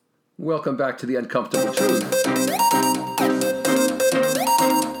Welcome back to The Uncomfortable Truth.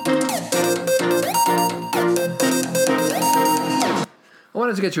 I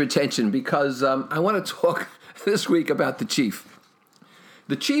wanted to get your attention because I want to talk this week about the chief.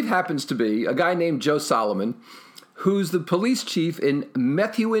 The chief happens to be a guy named Joe Solomon, who's the police chief in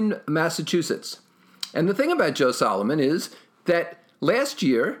Methuen, Massachusetts. And the thing about Joe Solomon is that last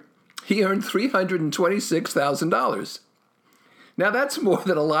year he earned $326,000. Now, that's more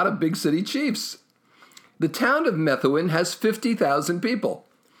than a lot of big city chiefs. The town of Methuen has 50,000 people.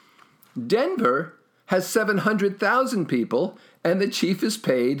 Denver has 700,000 people, and the chief is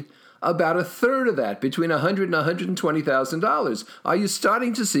paid about a third of that, between $100,000 and $120,000. Are you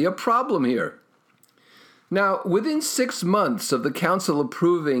starting to see a problem here? Now, within 6 months of the council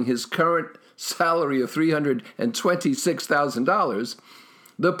approving his current salary of $326,000,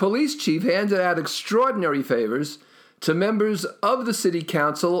 the police chief handed out extraordinary favors to members of the city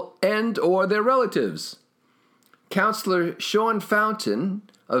council and or their relatives. Councilor Sean Fountain,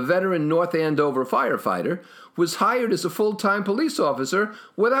 a veteran North Andover firefighter, was hired as a full-time police officer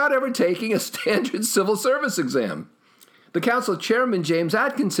without ever taking a standard civil service exam. The council chairman, James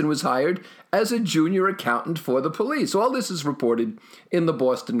Atkinson, was hired as a junior accountant for the police. All this is reported in the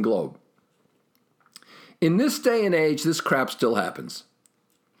Boston Globe. In this day and age, this crap still happens.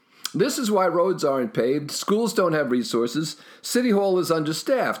 This is why roads aren't paved, schools don't have resources, City Hall is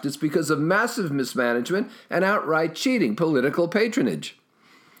understaffed. It's because of massive mismanagement and outright cheating, political patronage.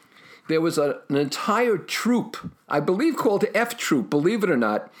 There was an entire troop, I believe called F Troop, believe it or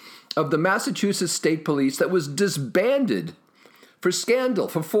not, of the Massachusetts State Police that was disbanded for scandal,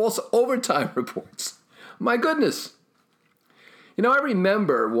 for false overtime reports. My goodness. You know, I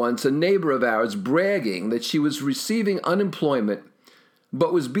remember once a neighbor of ours bragging that she was receiving unemployment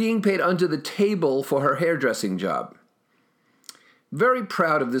but was being paid under the table for her hairdressing job. Very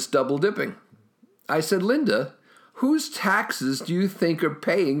proud of this double dipping. I said, Linda, whose taxes do you think are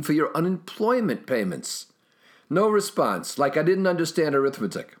paying for your unemployment payments? No response, like I didn't understand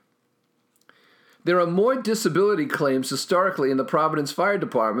arithmetic. There are more disability claims historically in the Providence Fire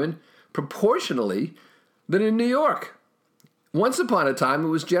Department proportionally than in New York. Once upon a time, it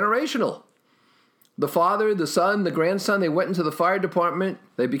was generational. The father, the son, the grandson, they went into the fire department.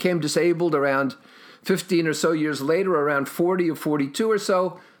 They became disabled around 15 or so years later, around 40 or 42 or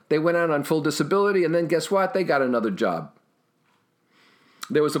so. They went out on full disability, and then guess what? They got another job.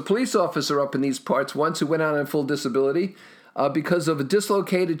 There was a police officer up in these parts once who went out on full disability because of a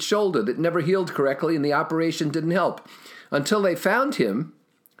dislocated shoulder that never healed correctly, and the operation didn't help until they found him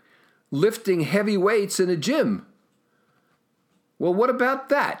lifting heavy weights in a gym. Well, what about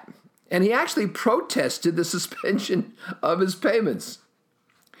that? And he actually protested the suspension of his payments.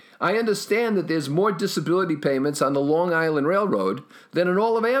 I understand that there's more disability payments on the Long Island Railroad than in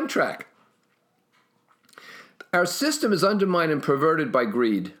all of Amtrak. Our system is undermined and perverted by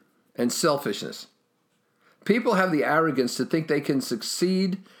greed and selfishness. People have the arrogance to think they can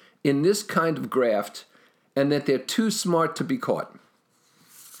succeed in this kind of graft and that they're too smart to be caught.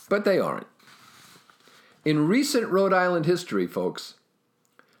 But they aren't. In recent Rhode Island history, folks,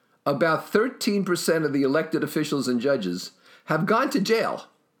 about 13% of the elected officials and judges have gone to jail,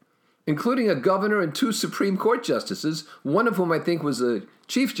 including a governor and 2 Supreme Court justices, one of whom I think was a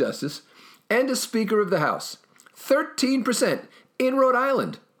Chief Justice, and a Speaker of the House. 13% in Rhode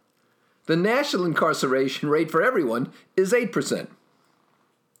Island. The national incarceration rate for everyone is 8%.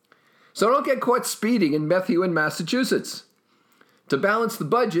 So don't get caught speeding in Methuen, Massachusetts. To balance the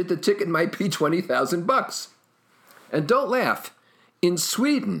budget, the ticket might be $20,000. And don't laugh. In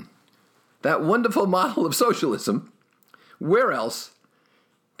Sweden, that wonderful model of socialism, where else?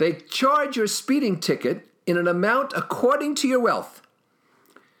 They charge your speeding ticket in an amount according to your wealth.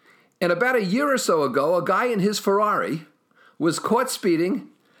 And about a year or so ago, a guy in his Ferrari was caught speeding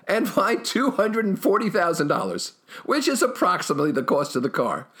and fined $240,000, which is approximately the cost of the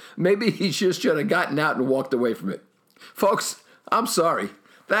car. Maybe he just should have gotten out and walked away from it. Folks, I'm sorry.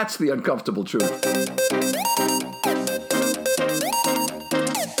 That's the uncomfortable truth.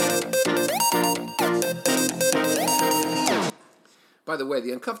 By the way,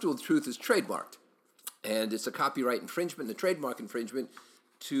 the uncomfortable truth is trademarked, and it's a copyright infringement and a trademark infringement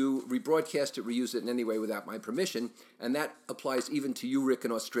to rebroadcast it, reuse it in any way without my permission, and that applies even to you, Rick,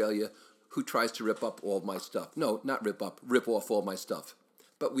 in Australia, who tries to rip up all my stuff. No, not rip up, rip off all my stuff,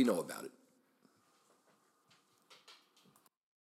 but we know about it.